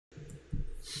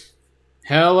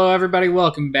Hello everybody,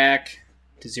 welcome back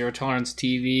to Zero Tolerance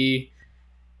TV.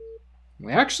 We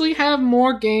actually have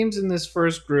more games in this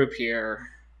first group here.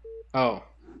 Oh,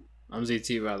 I'm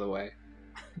ZT by the way.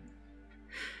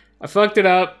 I fucked it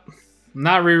up. I'm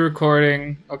not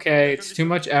re-recording. Okay, it's too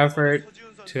much effort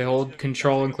to hold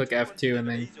control and click F2 and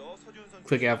then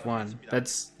click F1.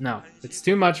 It's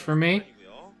too much for me.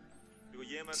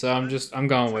 So I'm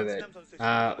going with it.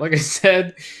 Like I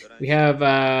said, we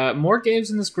have more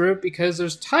games in this group because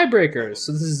there's tiebreakers.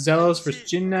 So this is XellOs versus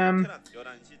JinNam.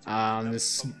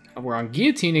 We're on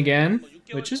Guillotine again,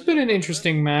 which has been an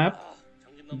interesting map.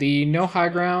 The no high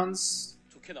grounds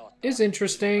is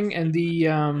interesting, and the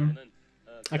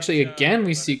actually again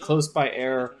we see close by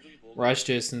air rush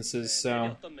distances.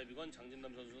 So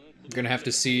we're gonna have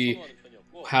to see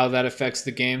how that affects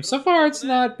the game. So far, it's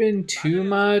not been too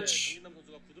much.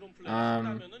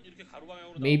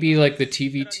 Maybe like the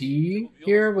TVT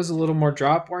here was a little more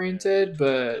drop oriented,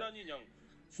 but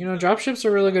you know, dropships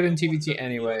are really good in TVT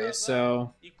anyway,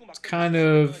 so it's kind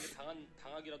of,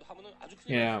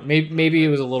 you know, maybe it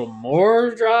was a little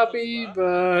more droppy,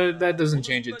 but that doesn't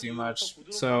change it too much.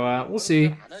 So we'll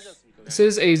see. This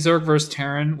is a Zerg vs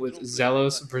Terran with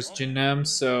XellOs versus JinNam,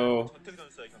 so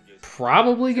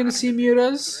probably gonna see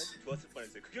mutas.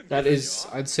 That is,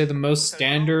 I'd say, the most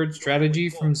standard strategy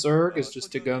from Zerg is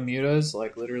just to go mutas,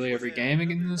 like literally every game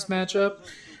in this matchup.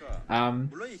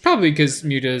 Probably because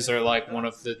mutas are like one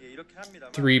of the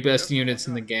 3 best units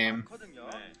in the game.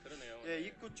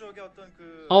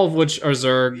 All of which are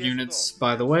Zerg units,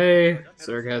 by the way.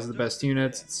 Zerg has the best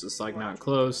units, it's just like not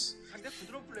close.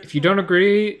 If you don't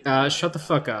agree, shut the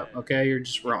fuck up, okay? You're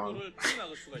just wrong.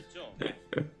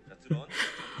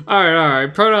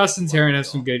 Alright. Protoss and Terran have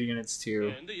some good units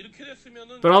too.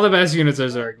 But all the best units are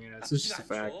Zerg units. It's just a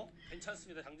fact.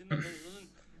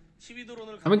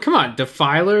 I mean, come on.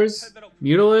 Defilers?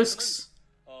 Mutalisks?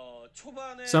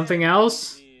 Something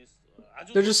else?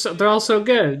 They're all so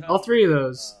good. All 3 of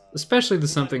those. Especially the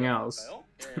something else.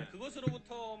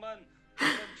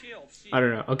 I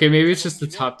don't know. Okay, maybe it's just the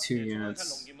top 2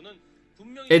 units.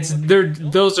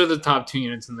 Those are the top 2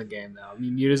 units in the game now. I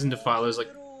mean, mutas and defilers,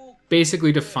 like,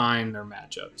 basically define their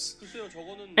matchups.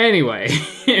 Anyway,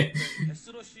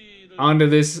 on to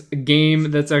this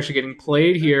game that's actually getting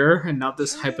played here, and not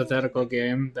this hypothetical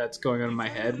game that's going on in my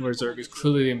head where Zerg is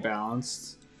clearly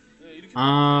imbalanced.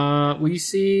 We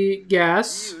see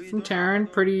gas from Terran,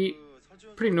 pretty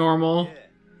normal.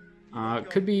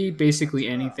 Could be basically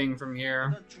anything from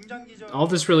here. All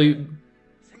this really, you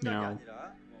know,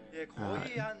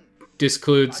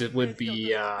 discludes it would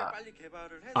be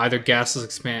either gasless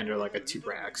expand or like a 2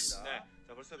 racks.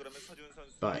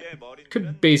 But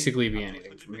could basically be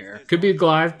anything from here. Could be a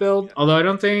Goliath build, although I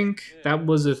don't think that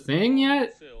was a thing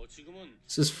yet.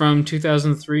 This is from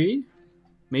 2003.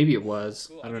 Maybe it was.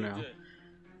 I don't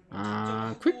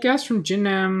know. Quick guess from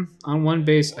JinNam on 1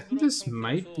 base. I think this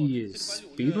might be his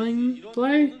Speedling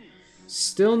play.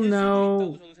 Still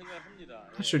no.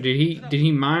 Not sure. Did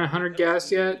he mine 100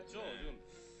 gas yet?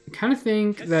 I kind of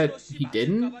think that he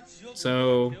didn't.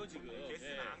 So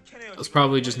it was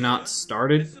probably just not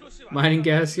started mining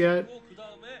gas yet.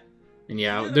 And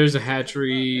yeah, there's a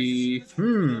hatchery.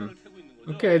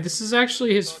 Okay, this is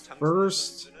actually his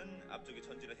first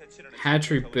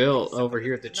hatchery built over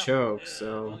here at the choke.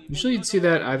 So usually you'd see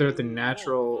that either at the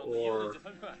natural or,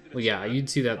 well, yeah, you'd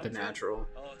see that at the natural.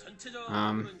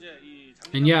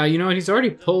 And yeah, you know what? He's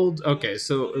already pulled. Okay,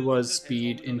 so it was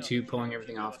speed into pulling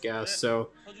everything off gas. So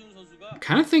I'm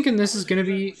kind of thinking this is going to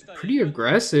be pretty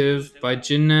aggressive by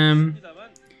JinNam.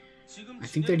 I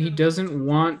think that he doesn't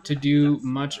want to do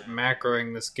much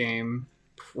macroing this game.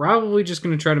 Probably just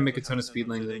going to try to make a ton of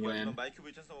speedlings and win.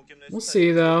 We'll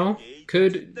see, though.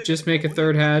 Could just make a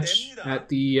 3rd hatch at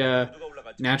the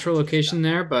natural location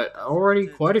there, but already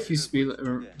quite a few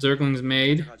Zerglings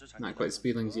made. Not quite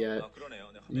speedlings yet.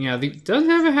 And yeah, he does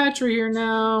have a hatchery here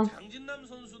now.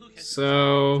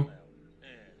 So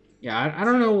yeah, I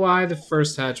don't know why the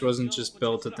first hatch wasn't just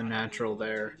built at the natural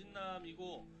there.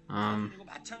 I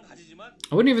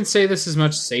wouldn't even say this is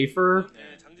much safer.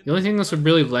 The only thing this would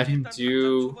really let him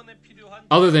do,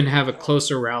 other than have a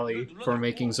closer rally for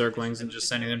making Zerglings and just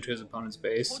sending them to his opponent's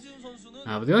base,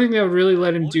 but the only thing that would really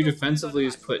let him do defensively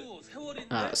is put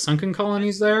sunken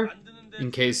colonies there,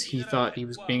 in case he thought he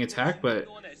was being attacked. But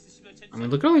I mean,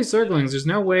 look at all these Zerglings. There's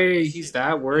no way he's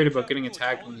that worried about getting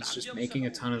attacked when he's just making a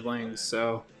ton of lings.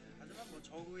 So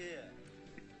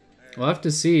we'll have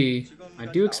to see. I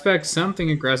do expect something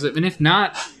aggressive, and if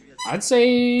not, I'd say,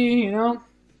 you know,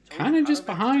 kind of just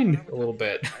behind a little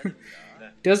bit.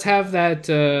 Does have that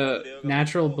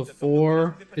natural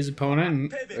before his opponent,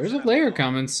 and there's a layer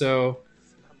coming, so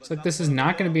Looks like this is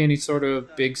not going to be any sort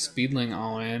of big speedling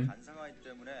all-in.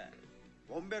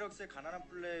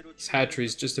 This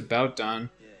hatchery's just about done.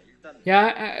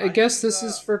 Yeah, I guess this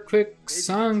is for quick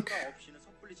sunk.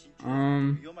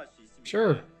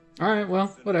 Sure. Alright,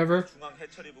 well, whatever.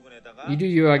 You do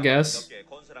you, I guess.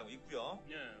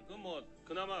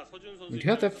 You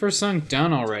got that first sunk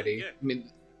done already. I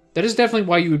mean, that is definitely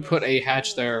why you would put a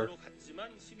hatch there,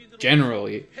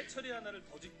 generally.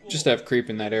 Just to have creep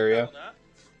in that area.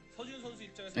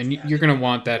 And you're going to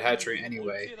want that hatchery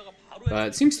anyway. But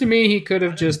it seems to me he could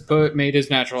have just made his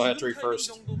natural hatchery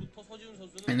first.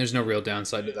 And there's no real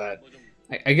downside to that.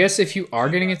 I guess if you are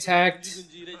getting attacked,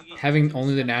 having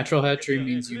only the natural hatchery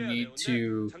means you need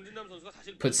to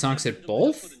put sunks at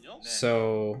both.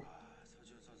 So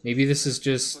maybe this is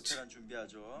just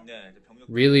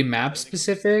really map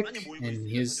specific, and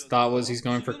his thought was he's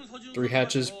going for 3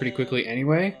 hatches pretty quickly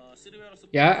anyway.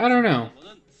 Yeah, I don't know.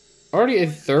 Already a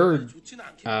third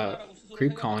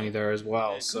creep colony there as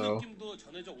well, so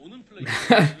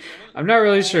I'm not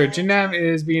really sure. JinNam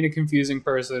is being a confusing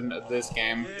person of this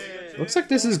game. Looks like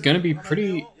this is going to be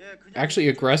pretty actually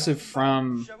aggressive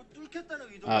from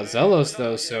XellOs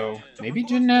though, so maybe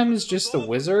JinNam is just a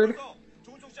wizard.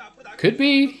 Could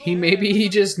be. Maybe he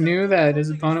just knew that his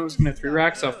opponent was going to 3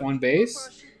 racks off 1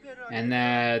 base, and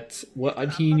that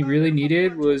what he really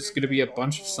needed was going to be a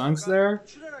bunch of sunks there.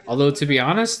 Although, to be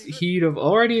honest, he'd have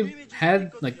already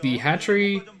had like the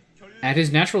hatchery at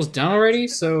his naturals done already,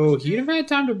 so he'd have had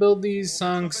time to build these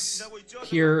sunks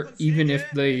here, even if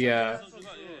the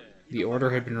order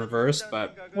had been reversed.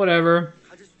 But whatever.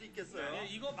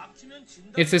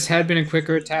 If this had been a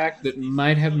quicker attack, that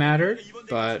might have mattered,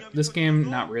 but this game,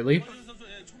 not really.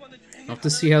 We'll have to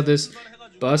see how this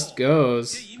bust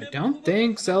goes. I don't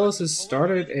think XellOs has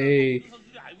started a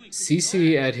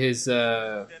CC at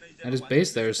his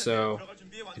base there, so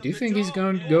I do think he's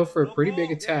going to go for a pretty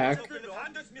big attack.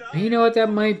 And you know what that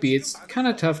might be? It's kind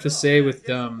of tough to say with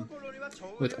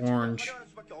orange.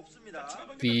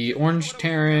 The orange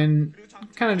Terran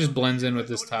kind of just blends in with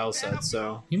this tile set,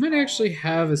 so he might actually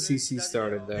have a CC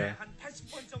started there.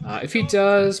 If he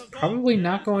does, probably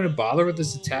not going to bother with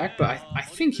this attack, but I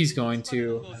think he's going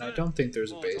to, and I don't think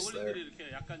there's a base there.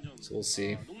 So we'll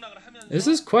see. This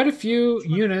is quite a few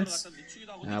units.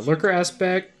 Lurker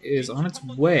Aspect is on its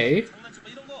way,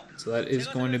 so that is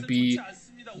going to be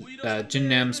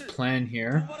JinNam's plan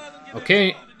here.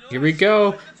 Okay, here we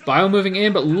go. Bio moving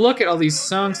in, but look at all these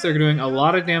sunks. They're doing a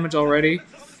lot of damage already.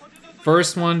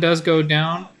 First one does go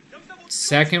down.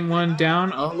 Second one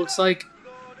down. Oh, looks like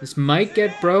this might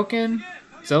get broken.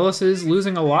 XellOs is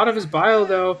losing a lot of his bio,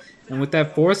 though. And with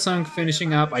that 4th sunk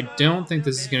finishing up, I don't think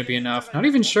this is going to be enough. Not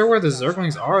even sure where the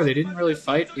Zerglings are. They didn't really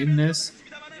fight in this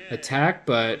attack,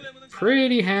 but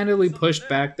pretty handily pushed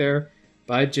back there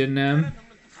by JinNam.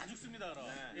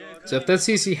 So if that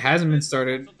CC hasn't been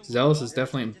started, XellOs is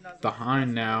definitely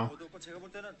behind now.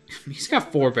 He's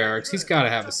got 4 barracks. He's got to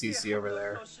have a CC over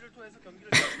there.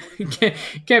 He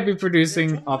can't be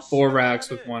producing 4 racks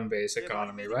with 1 base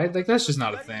economy, right? Like, that's just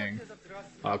not a thing.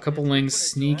 A couple lings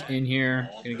sneak in here.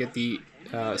 Gonna get the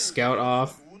scout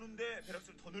off.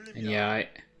 And yeah,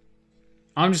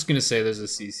 I'm just gonna say there's a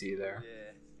CC there.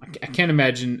 I can't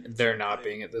imagine there not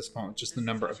being at this point, just the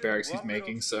number of barracks he's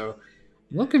making. So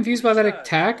I'm a little confused by that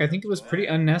attack. I think it was pretty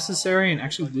unnecessary and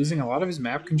actually losing a lot of his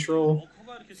map control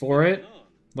for it.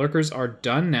 Lurkers are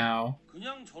done now.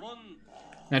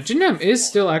 Now, JinNam is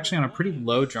still actually on a pretty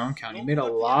low drone count. He made a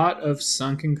lot of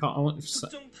sunken colonies.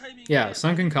 Yeah,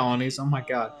 sunken colonies. Oh my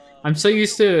god. I'm so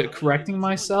used to correcting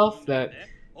myself that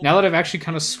now that I've actually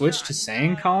kind of switched to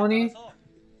saying colony,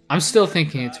 I'm still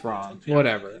thinking it's wrong.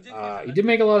 Whatever. He did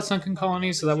make a lot of sunken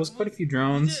colonies, so that was quite a few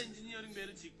drones.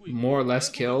 More or less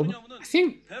killed. I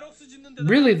think,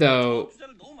 really though,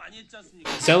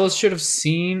 XellOs should have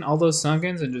seen all those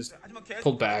sunkens and just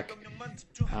pulled back.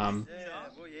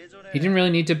 He didn't really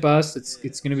need to bust.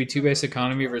 It's going to be 2 base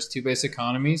economy versus 2 base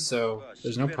economy, so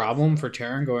there's no problem for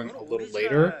Terran going a little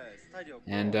later.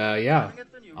 And yeah,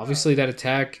 obviously that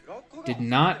attack did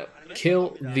not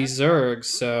kill the Zerg,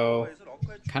 so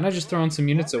kind of just throwing some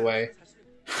units away.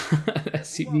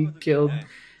 SCV killed.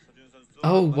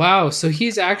 Oh wow, so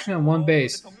he's actually on 1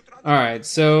 base. Alright,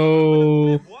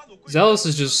 so XellOs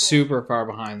is just super far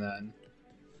behind then.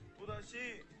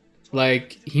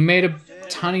 Like, he made a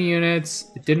ton of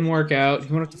units, it didn't work out.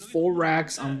 He went up to 4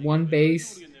 racks on 1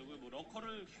 base.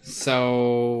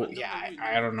 So, yeah,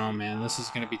 I don't know, man. This is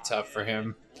going to be tough for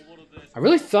him. I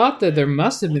really thought that there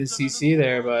must have been a CC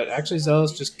there, but actually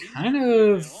XellOs just kind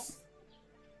of...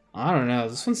 I don't know.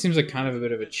 This one seems like kind of a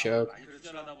bit of a choke.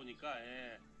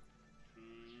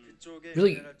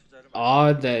 really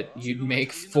odd that you'd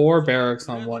make 4 barracks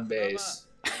on one base.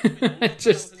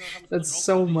 Just, that's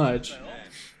so much.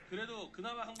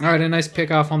 Alright, a nice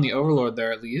pick off on the Overlord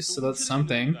there at least, so that's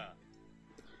something.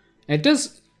 And it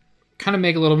does kind of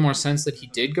make a little more sense that he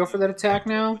did go for that attack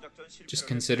now, just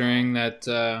considering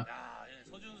that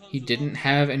he didn't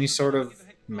have any sort of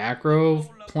macro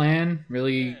plan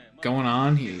really going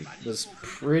on. He was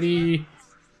pretty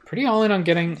all in on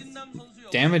getting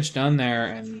damage done there,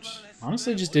 and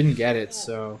honestly just didn't get it.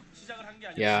 So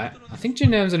yeah, I think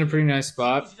JinNam's in a pretty nice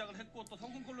spot.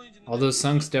 All those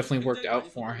sunks definitely worked out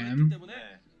for him.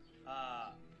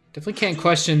 Definitely can't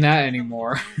question that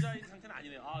anymore.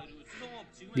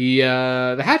 The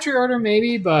hatchery order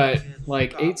maybe, but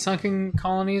like 8 sunken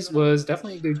colonies was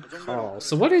definitely a good call.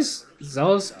 So what is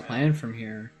XellOs' plan from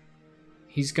here?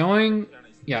 He's going,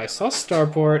 yeah, I saw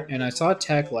Starport and I saw a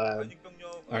tech lab,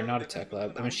 or not a tech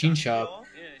lab, a machine shop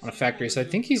on a factory. So I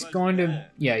think he's going to,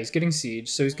 yeah, he's getting siege.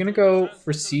 So he's going to go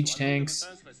for siege tanks.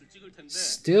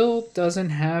 Still doesn't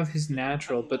have his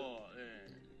natural, but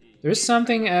there's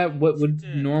something at what would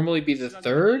normally be the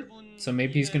 3rd. So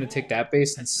maybe he's going to take that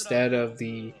base instead of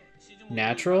the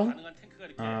natural.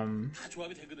 I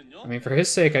mean, for his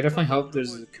sake, I definitely hope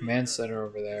there's a command center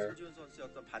over there.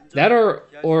 That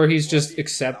or he's just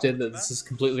accepted that this is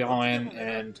completely all in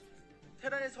and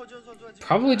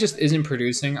probably just isn't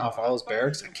producing off all his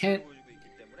barracks. I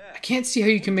can't see how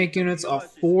you can make units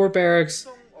off 4 barracks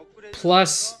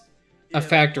plus a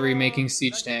factory making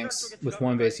siege tanks with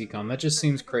 1 base econ. That just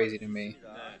seems crazy to me.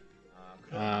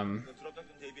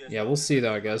 Yeah, we'll see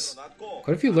though, I guess.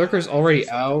 Quite a few lurkers already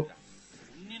out.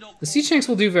 The siege tanks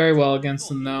will do very well against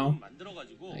them though.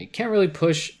 You can't really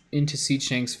push into siege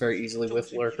tanks very easily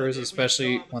with lurkers,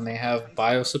 especially when they have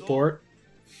bio support.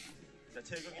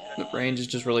 The range is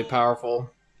just really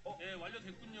powerful.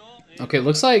 Okay,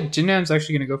 looks like JinNam's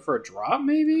actually going to go for a drop,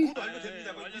 maybe?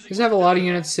 He does have a lot of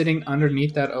units sitting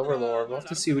underneath that Overlord. We'll have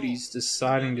to see what he's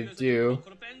deciding to do.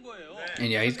 And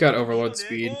yeah, he's got Overlord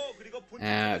speed.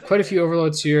 Quite a few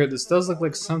Overlords here. This does look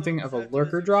like something of a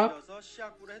lurker drop.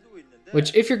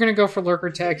 Which, if you're going to go for lurker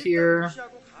tech here,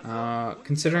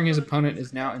 considering his opponent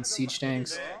is now in siege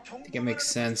tanks, I think it makes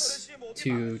sense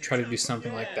to try to do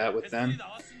something like that with them.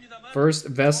 First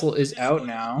vessel is out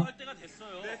now.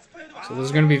 So this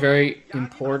is going to be very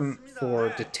important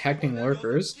for detecting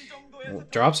lurkers.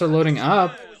 Drops are loading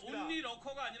up.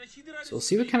 So we'll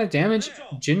see what kind of damage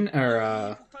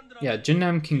JinNam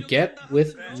can get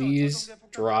with these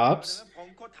drops.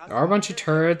 There are a bunch of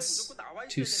turrets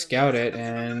to scout it,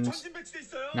 and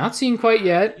not seen quite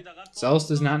yet. XellOs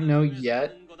does not know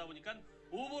yet.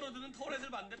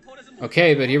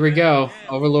 Okay, but here we go.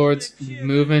 Overlord's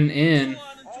moving in.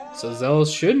 So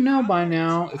XellOs should know by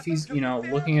now if he's,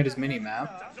 looking at his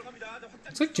mini-map.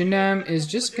 Looks like JinNam is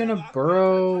just gonna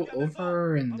burrow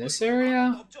over in this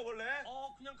area.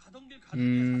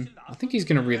 I think he's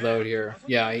gonna reload here.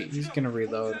 Yeah, he's gonna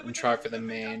reload and try for the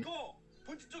main.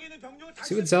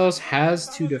 See what XellOs has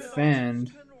to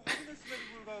defend.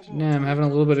 JinNam having a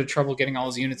little bit of trouble getting all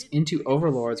his units into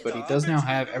Overlords, but he does now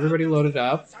have everybody loaded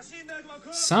up.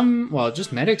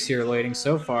 Just medics here loading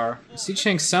so far. Siege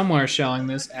tank somewhere shelling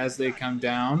this as they come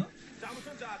down.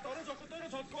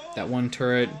 That one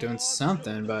turret doing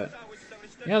something, but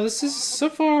yeah, this is so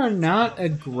far not a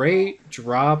great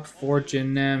drop for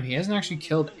JinNam. He hasn't actually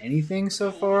killed anything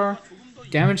so far.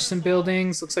 Damaged some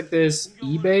buildings. Looks like this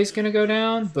eBay is going to go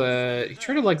down, but he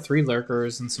traded like 3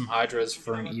 lurkers and some hydras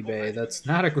for an eBay. That's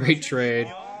not a great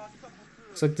trade.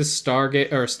 Looks like this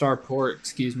Starport,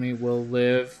 excuse me, will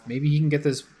live. Maybe he can get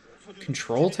this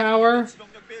control tower.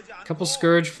 A couple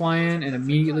Scourge fly in and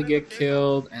immediately get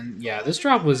killed. And yeah, this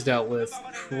drop was dealt with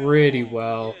pretty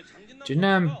well.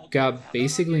 JinNam got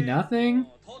basically nothing.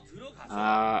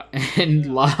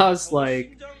 And lost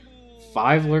like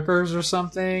 5 lurkers or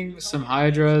something. Some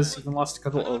hydras. Even lost a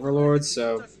couple overlords.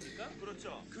 So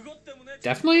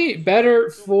definitely better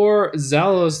for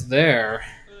XellOs there.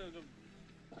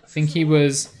 I think he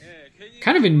was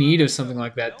kind of in need of something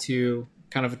like that too.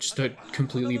 Kind of just a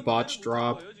completely botched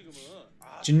drop.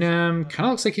 JinNam kind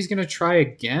of looks like he's going to try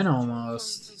again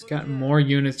almost. He's got more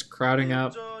units crowding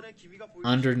up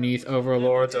underneath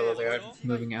Overlords, although they are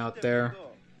moving out there.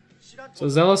 So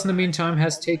XellOs in the meantime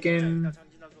has taken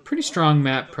pretty strong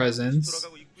map presence.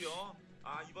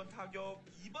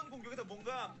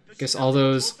 I guess all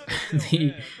those,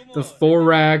 the 4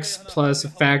 racks plus a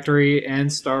factory and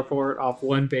Starport off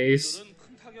 1 base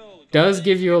does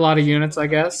give you a lot of units, I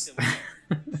guess.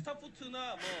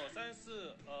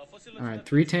 Alright,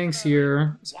 3 tanks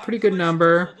here. It's a pretty good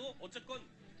number.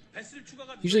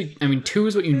 Usually, I mean, 2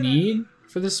 is what you need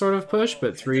for this sort of push,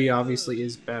 but 3 obviously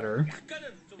is better.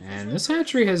 And this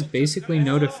hatchery has basically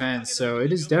no defense, so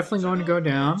it is definitely going to go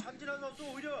down.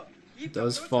 It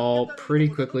does fall pretty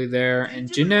quickly there, and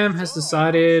JinNam has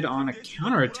decided on a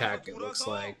counterattack, it looks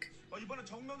like.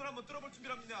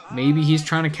 Maybe he's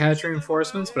trying to catch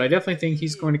reinforcements, but I definitely think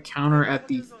he's going to counter at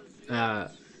the, well,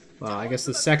 I guess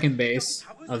the second base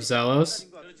of XellOs.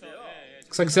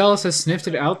 Looks like XellOs has sniffed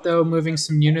it out, though, moving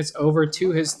some units over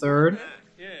to his third.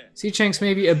 Seachank's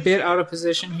maybe a bit out of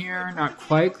position here, not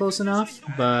quite close enough,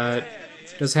 but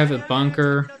does have a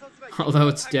bunker, although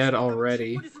it's dead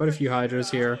already. Quite a few Hydras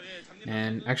here.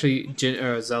 And actually,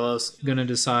 XellOs gonna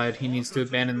decide he needs to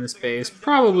abandon this base.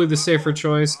 Probably the safer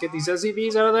choice. Get these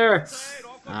SCVs out of there.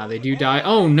 They do die.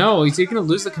 Oh no, is he gonna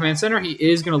lose the command center? He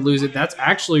is gonna lose it. That's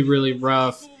actually really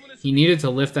rough. He needed to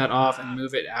lift that off and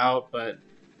move it out, but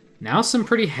now some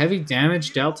pretty heavy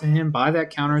damage dealt to him by that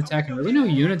counterattack, and really no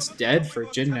units dead for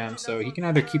JinNam, so he can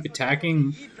either keep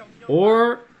attacking,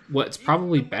 or what's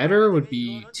probably better would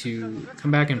be to come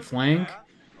back and flank,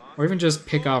 or even just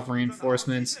pick off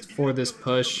reinforcements for this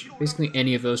push. Basically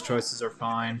any of those choices are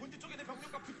fine.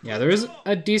 Yeah, there is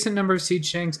a decent number of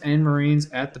siege tanks and marines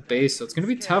at the base, so it's going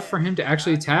to be tough for him to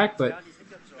actually attack, but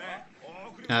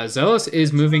XellOs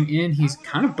is moving in. He's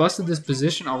kind of busted this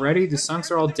position already. The sunks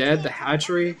are all dead. The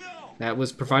hatchery that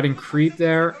was providing creep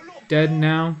there, dead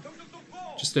now.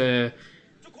 Just an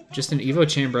Evo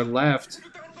chamber left.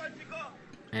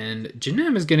 And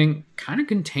JinNam is getting kind of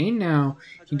contained now.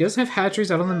 He does have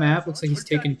hatcheries out on the map. Looks like he's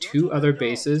taken 2 other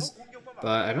bases.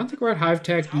 But I don't think we're at Hive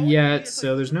Tech yet,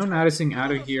 so there's no noticing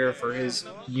out of here for his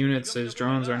units, his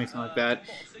drones, or anything like that.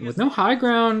 And with no high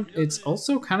ground, it's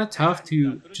also kind of tough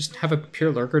to just have a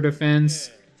pure lurker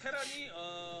defense.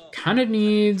 Kind of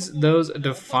needs those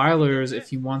defilers if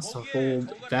he wants to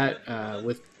hold that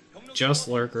with just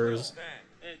lurkers.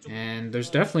 And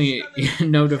there's definitely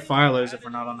no defilers if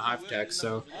we're not on Hive Tech,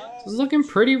 so it's looking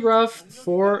pretty rough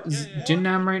for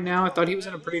JinNam right now. I thought he was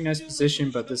in a pretty nice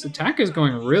position, but this attack is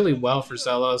going really well for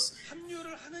XellOs.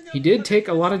 He did take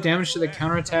a lot of damage to the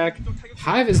counterattack.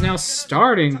 Hive is now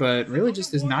starting, but really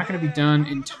just is not going to be done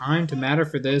in time to matter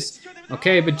for this.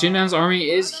 Okay, but JinNam's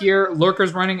army is here.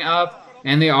 Lurkers running up,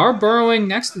 and they are burrowing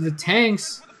next to the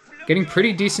tanks. Getting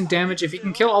pretty decent damage. If he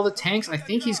can kill all the tanks, I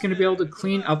think he's going to be able to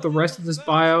clean up the rest of this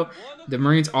bio. The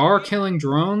Marines are killing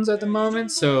drones at the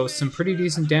moment, so some pretty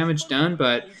decent damage done,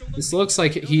 but this looks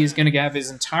like he's going to have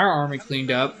his entire army cleaned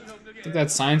up. I think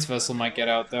that science vessel might get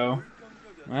out, though.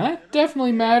 Well, that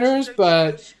definitely matters,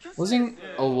 but losing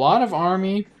a lot of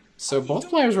army, so both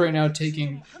players right now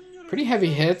taking pretty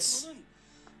heavy hits.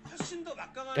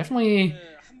 Definitely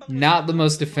not the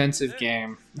most defensive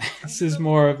game. This is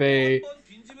more of a...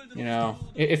 You know,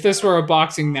 if this were a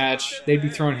boxing match, they'd be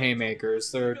throwing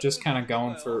haymakers. They're just kind of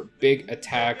going for big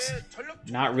attacks,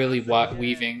 not really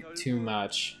weaving too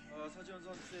much.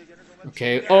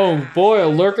 Okay, oh boy, a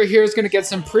lurker here is going to get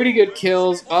some pretty good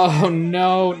kills. Oh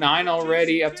no, 9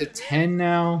 already, up to 10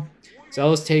 now.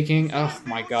 XellOs taking, oh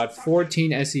my god,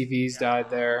 14 SCVs died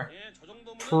there.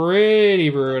 Pretty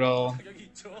brutal.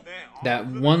 That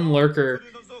one lurker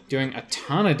doing a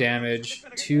ton of damage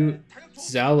to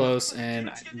XellOs, and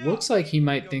it looks like he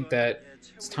might think that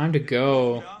it's time to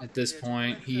go at this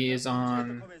point. He is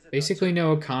on basically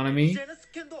no economy.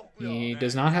 He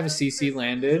does not have a CC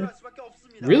landed.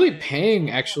 Really paying,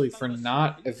 actually, for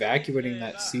not evacuating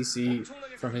that CC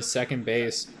from his second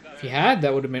base. If he had,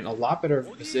 that would have been a lot better of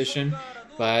a position,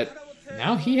 but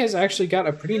now he has actually got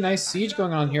a pretty nice siege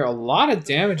going on here. A lot of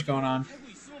damage going on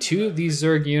to these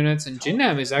Zerg units, and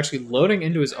JinNam is actually loading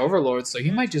into his overlords, so he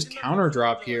might just counter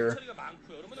drop here.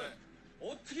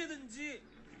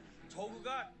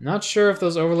 Not sure if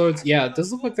those overlords... Yeah, it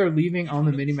does look like they're leaving on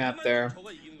the minimap there.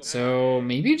 So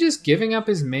maybe just giving up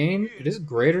his main. It is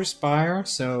Greater Spire,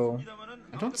 so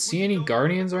I don't see any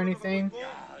Guardians or anything.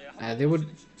 They would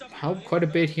help quite a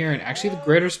bit here, and actually the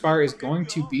Greater Spire is going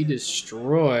to be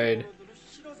destroyed.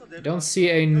 I don't see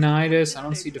a Nidus, I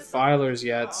don't see Defilers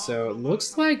yet, so it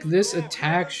looks like this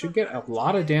attack should get a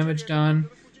lot of damage done.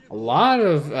 A lot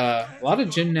of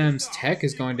JinNam's tech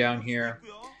is going down here,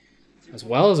 as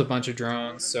well as a bunch of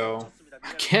drones, so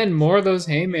again, more of those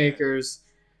haymakers.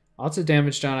 Lots of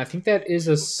damage done. I think that is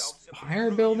a spire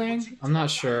building. I'm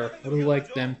not sure. I would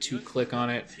like them to click on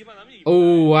it.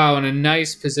 Oh, wow, and a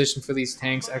nice position for these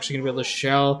tanks. Actually going to be able to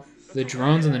shell the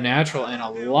drones and the natural, and a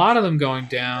lot of them going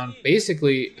down.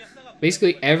 Basically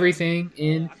everything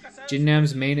in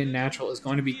JinNam's main and natural is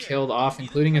going to be killed off,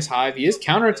 including his hive. He is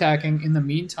counterattacking in the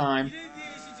meantime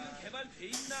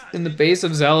in the base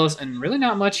of XellOs, and really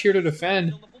not much here to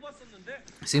defend.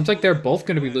 Seems like they're both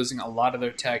going to be losing a lot of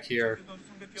their tech here.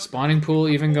 Spawning pool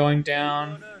even going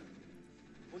down.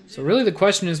 So really the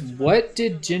question is, what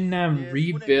did JinNam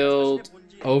rebuild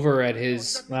over at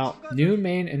his, well, new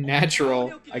main and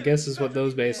natural, I guess is what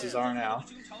those bases are now.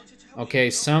 Okay,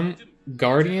 some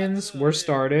Guardians were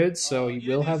started, so he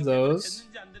will have those.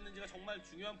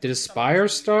 Did Aspire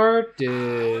start?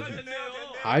 Did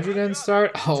Hydrogen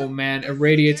start? Oh man,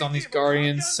 Irradiates on these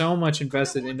Guardians. So much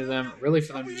invested into them. Really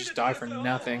for them to just die for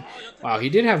nothing. Wow, he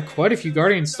did have quite a few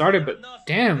Guardians started, but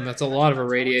damn, that's a lot of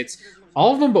Irradiates.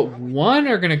 All of them but one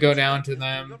are going to go down to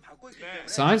them.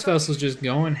 Science Vessel's just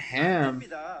going ham.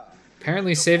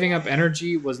 Apparently saving up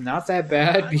energy was not that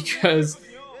bad because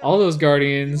all those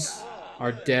Guardians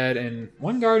are dead, and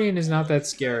one Guardian is not that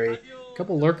scary. A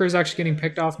couple Lurkers actually getting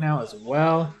picked off now as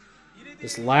well.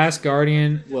 This last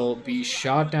Guardian will be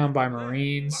shot down by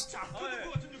Marines.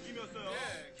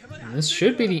 And this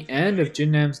should be the end of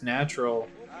JinNam's natural.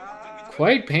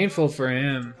 Quite painful for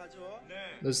him.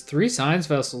 Those 3 Science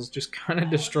Vessels just kind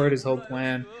of destroyed his whole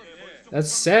plan. That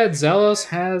said, XellOs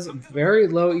has very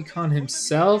low econ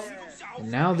himself,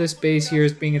 and now this base here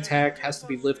is being attacked, has to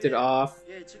be lifted off.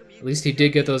 At least he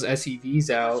did get those SEVs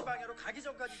out.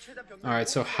 Alright,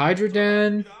 so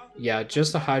Hydroden, yeah,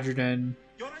 just a Hydroden.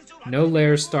 No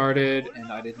layer started,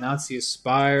 and I did not see a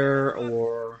Spire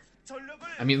or...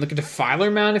 I mean, look at Defiler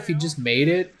Mount. If he just made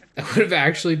it, that would have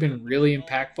actually been really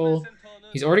impactful.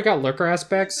 He's already got Lurker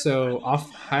aspects, so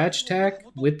off hatch tech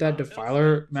with that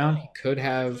Defiler Mount, he could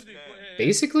have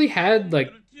basically had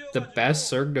like the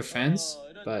best Zerg defense,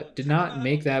 but did not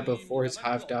make that before his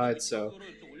Hive died, so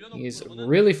he's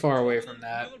really far away from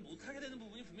that.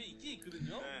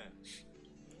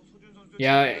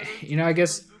 Yeah, you know, I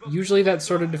guess usually that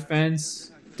sort of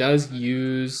defense does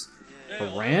use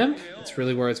a ramp. It's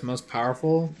really where it's most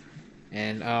powerful.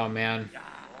 And oh man,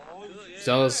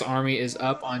 XellOs' army is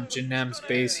up on JinNam's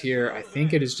base here. I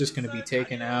think it is just going to be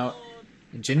taken out.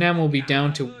 And JinNam will be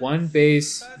down to 1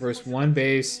 base versus 1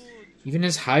 base. Even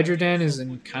his Hydroden is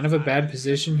in kind of a bad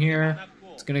position here.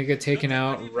 It's going to get taken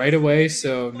out right away,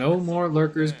 so no more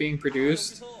Lurkers being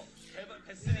produced.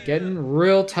 Getting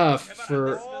real tough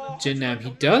for JinNam.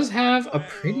 He does have a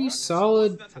pretty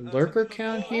solid Lurker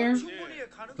count here,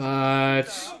 but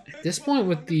at this point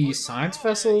with the Science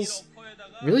Vessels,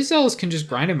 really XellOs can just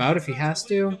grind him out if he has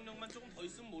to.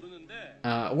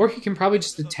 Or he can probably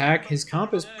just attack. His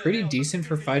comp is pretty decent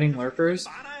for fighting Lurkers.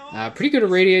 Pretty good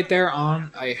Irradiate there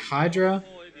on a Hydra,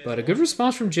 but a good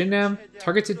response from JinNam.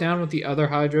 Targets it down with the other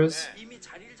Hydras.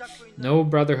 No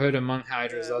brotherhood among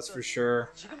Hydras, that's for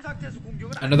sure.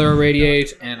 Another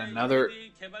Irradiate and another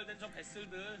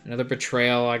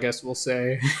betrayal, I guess we'll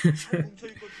say.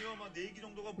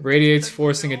 Radiate's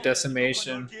forcing a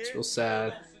decimation. It's real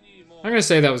sad. I'm gonna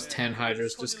say that was 10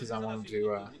 Hydras just because I wanted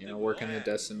to, you know, work in the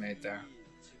decimate there.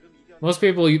 Most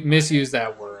people misuse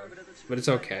that word, but it's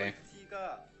okay.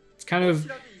 It's kind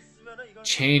of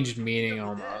changed meaning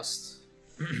almost.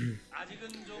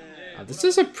 This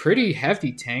is a pretty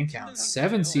hefty tank count.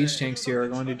 7 siege tanks here are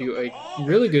going to do a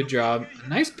really good job. A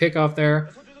nice pick off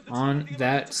there on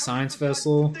that Science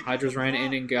Vessel. Hydras ran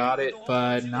in and got it,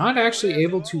 but not actually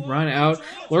able to run out.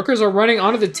 Lurkers are running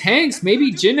onto the tanks.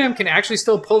 Maybe JinNam can actually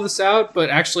still pull this out,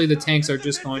 but actually the tanks are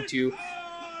just going to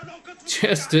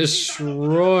just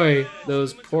destroy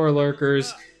those poor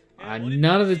Lurkers.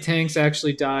 None of the tanks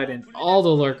actually died, and all the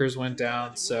Lurkers went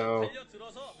down, so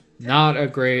not a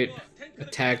great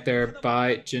attack there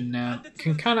by JinNam.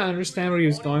 Can kind of understand what he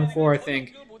was going for. I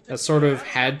think that sort of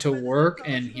had to work,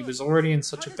 and he was already in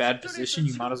such a bad position,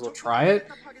 you might as well try it.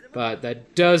 But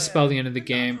that does spell the end of the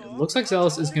game. It looks like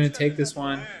XellOs is going to take this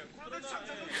one.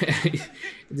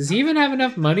 Does he even have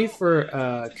enough money for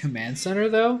a command center,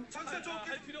 though?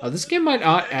 Oh, this game might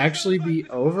not actually be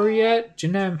over yet.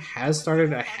 JinNam has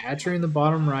started a hatchery in the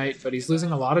bottom right, but he's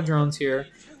losing a lot of drones here.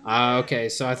 Okay,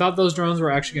 so I thought those drones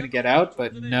were actually going to get out,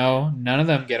 but no, none of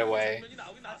them get away.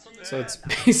 So it's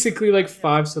basically like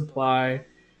 5 supply.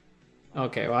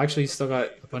 Okay, well actually he's still got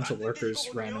a bunch of Lurkers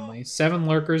randomly. 7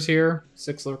 Lurkers here,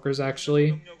 6 Lurkers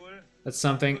actually. That's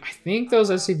something. I think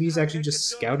those SCVs actually just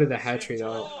scouted the hatchery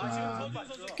though. I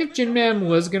think if JinNam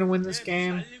was going to win this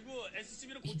game,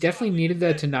 he definitely needed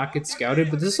that to not get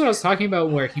scouted, but this is what I was talking about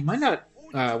where he might not,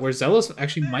 where XellOs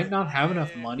actually might not have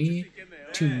enough money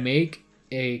to make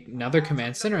another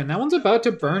command center, and that one's about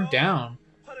to burn down.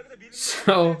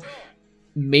 So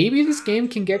maybe this game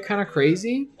can get kind of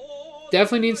crazy.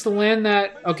 Definitely needs to land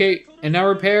that. Okay, and now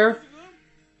repair.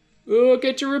 Oh,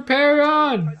 get your repair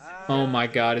on. Oh my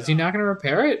god, is he not going to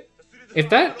repair it? If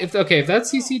that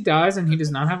CC dies and he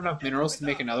does not have enough minerals to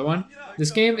make another one,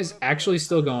 this game is actually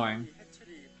still going.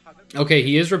 Okay,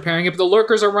 he is repairing it, but the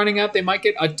lurkers are running out. They might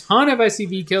get a ton of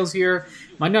SCV kills here.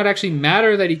 Might not actually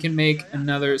matter that he can make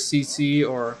another CC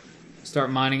or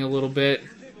start mining a little bit.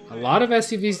 A lot of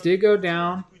SCVs did go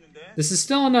down. This is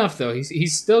still enough, though.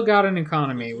 He's still got an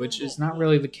economy, which is not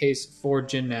really the case for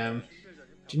JinNam.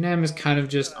 JinNam is kind of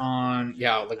just on,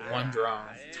 yeah, like one drone.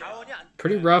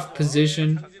 Pretty rough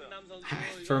position.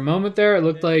 For a moment there, it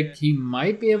looked like he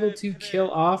might be able to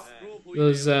kill off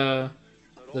those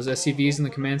SCVs in the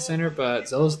command center, but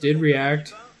XellOs did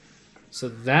react. So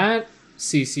that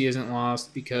CC isn't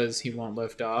lost because he won't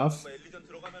lift off.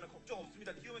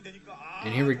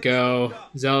 And here we go.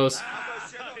 XellOs.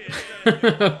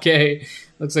 Okay.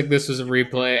 Looks like this was a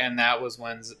replay, and that was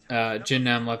when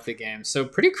JinNam left the game. So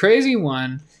pretty crazy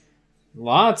one.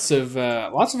 Lots of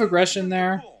aggression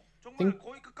there.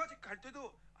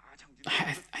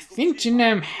 I think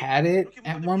JinNam had it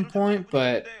at one point,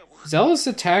 but XellOs'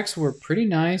 attacks were pretty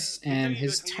nice, and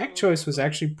his tech choice was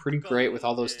actually pretty great with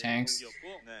all those tanks.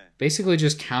 Basically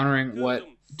just countering what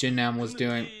JinNam was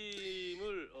doing.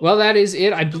 Well, that is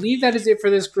it. I believe that is it for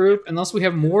this group, unless we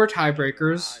have more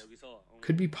tiebreakers.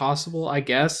 Could be possible, I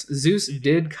guess. Zeus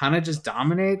did kind of just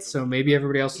dominate, so maybe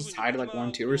everybody else was tied at like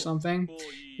 1-2 or something.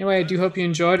 Anyway, I do hope you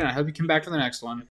enjoyed, and I hope you come back for the next one.